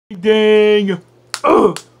Ding!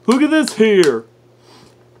 Look at this here!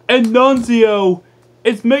 And Nunzio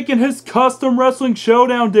is making his custom wrestling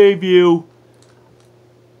showdown debut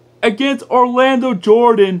against Orlando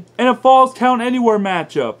Jordan in a Falls Count Anywhere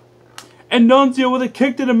matchup. And Nunzio with a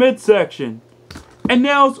kick to the midsection. And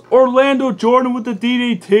now it's Orlando Jordan with the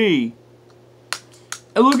DDT.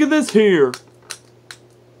 And look at this here.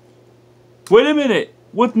 Wait a minute.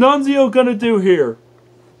 What's Nunzio gonna do here?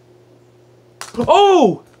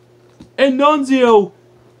 Oh! And Nunzio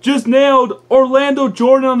just nailed Orlando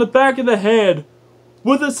Jordan on the back of the head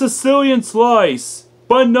with a Sicilian slice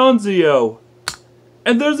by Nunzio.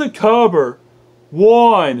 And there's a cover.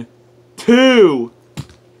 1, 2.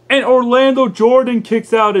 And Orlando Jordan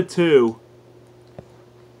kicks out at 2.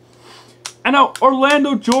 And now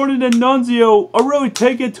Orlando Jordan and Nunzio are really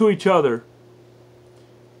taking it to each other.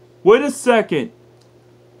 Wait a second.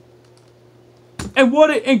 And what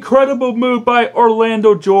an incredible move by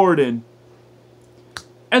Orlando Jordan.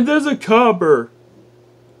 And there's a cover.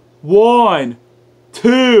 1,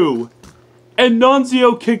 2. And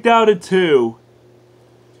Nunzio kicked out at 2.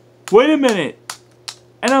 Wait a minute.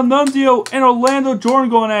 And now Nunzio and Orlando Jordan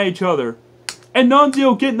going at each other. And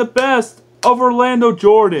Nunzio getting the best of Orlando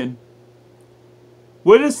Jordan.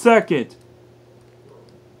 Wait a second.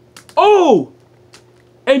 Oh!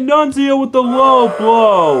 And Nunzio with the low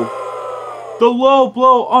blow. The low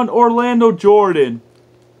blow on Orlando Jordan.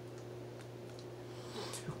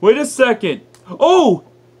 Wait a second. Oh!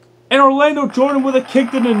 And Orlando Jordan with a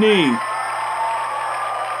kick to the knee.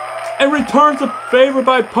 And returns the favor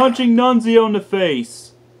by punching Nunzio in the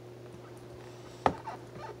face.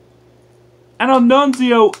 And now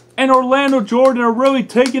Nunzio and Orlando Jordan are really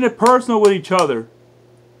taking it personal with each other.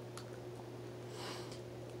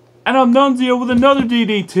 And now Nunzio with another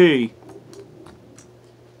DDT.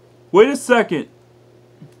 Wait a second.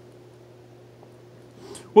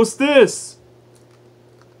 What's this?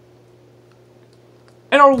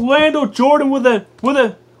 And Orlando Jordan with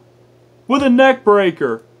a neck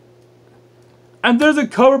breaker. And there's a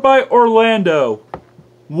cover by Orlando.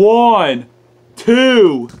 1,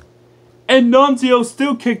 2. And Nunzio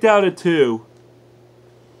still kicked out at 2.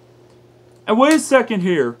 And wait a second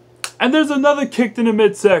here. And there's another kick in the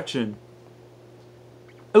midsection.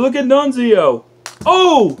 And look at Nunzio.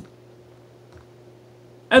 Oh!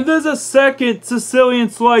 And there's a second Sicilian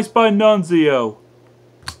slice by Nunzio.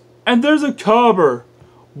 And there's a cover.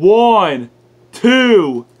 1,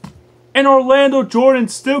 2. And Orlando Jordan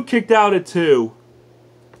still kicked out at 2.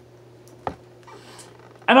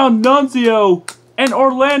 And now Nunzio and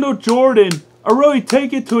Orlando Jordan are really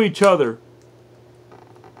taking it to each other.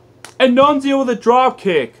 And Nunzio with a drop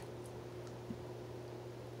kick.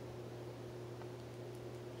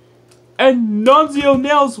 And Nunzio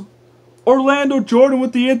nails Orlando Jordan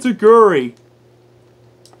with the enziguri.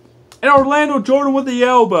 And Orlando Jordan with the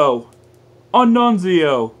elbow on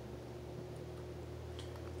Nunzio.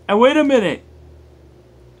 And wait a minute.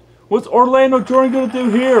 What's Orlando Jordan going to do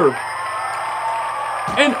here?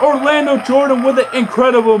 And Orlando Jordan with an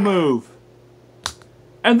incredible move.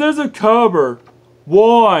 And there's a cover.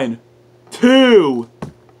 1, 2.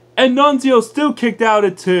 And Nunzio still kicked out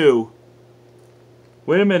at 2.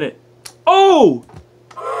 Wait a minute. Oh!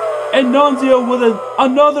 And Nunzio with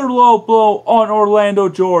another low blow on Orlando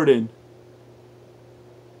Jordan.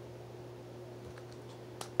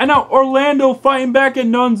 And now Orlando fighting back at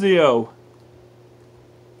Nunzio.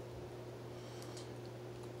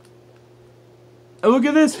 And look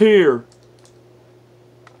at this here.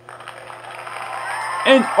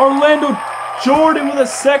 And Orlando Jordan with a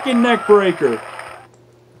second neck breaker.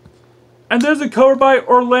 And there's a cover by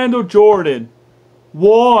Orlando Jordan.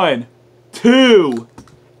 1, 2.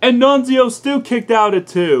 And Nunzio still kicked out at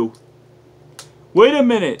 2. Wait a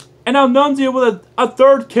minute. And now Nunzio with a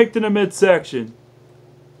third kick in the midsection.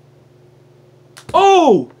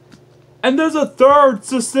 Oh! And there's a third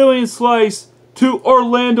Sicilian slice to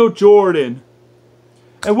Orlando Jordan.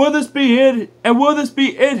 And will this be it? And will this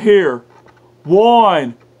be it here?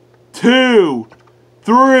 1, 2,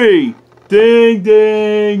 3. Ding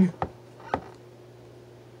ding.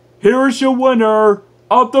 Here is your winner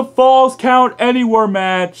of the Falls Count Anywhere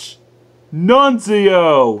match,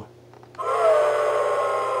 Nunzio.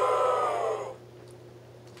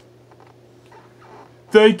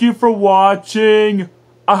 Thank you for watching.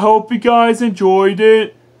 I hope you guys enjoyed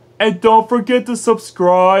it. And don't forget to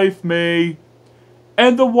subscribe me.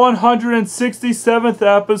 And the 167th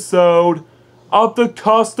episode of the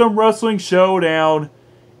Custom Wrestling Showdown.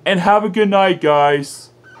 And have a good night, guys.